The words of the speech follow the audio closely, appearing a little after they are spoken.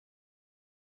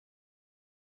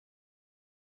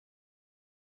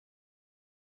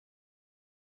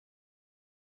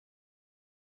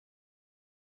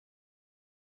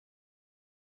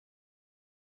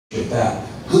Appreciate that.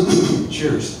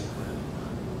 Cheers.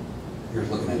 Here's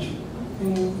looking at you.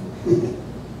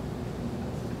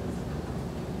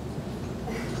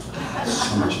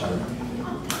 So much better.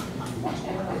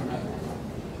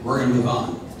 We're going to move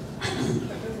on.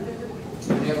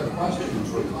 Any other questions?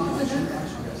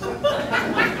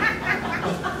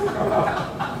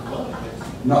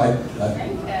 No, I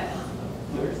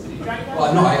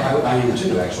am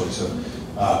too, actually. So,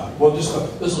 well, this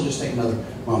will just take another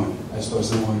moment, I suppose.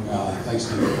 Then we'll, thanks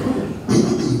to you.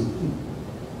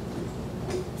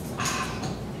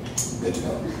 Good to go.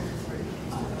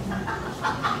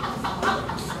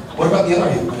 What about the other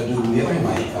hand? The other hand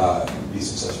might be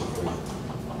successful for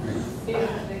you.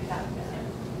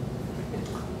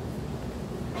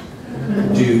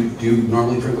 Do you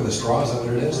normally drink with a straw? Is that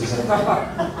what it is? Is that?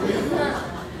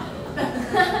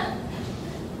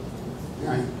 All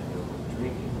right.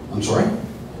 I'm sorry?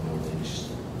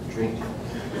 Just drink.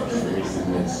 The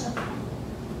reason is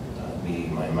me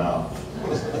in my mouth.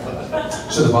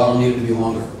 So the bottle needed to be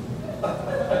longer?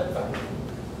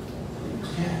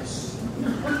 Yes.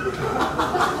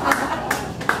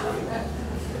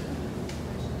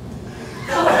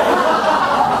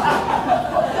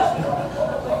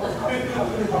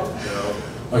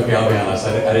 Okay, I'll be honest.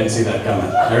 I didn't see that coming.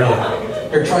 Really.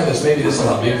 Here, try this. Maybe this will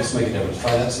help. Maybe this will make a difference.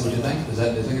 Try that. See what you think. Is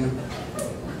it going to?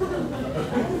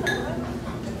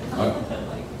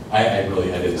 I really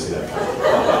didn't see that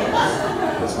coming.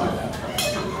 That's my bad.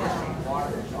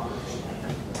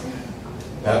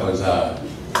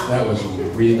 That was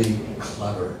really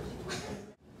clever.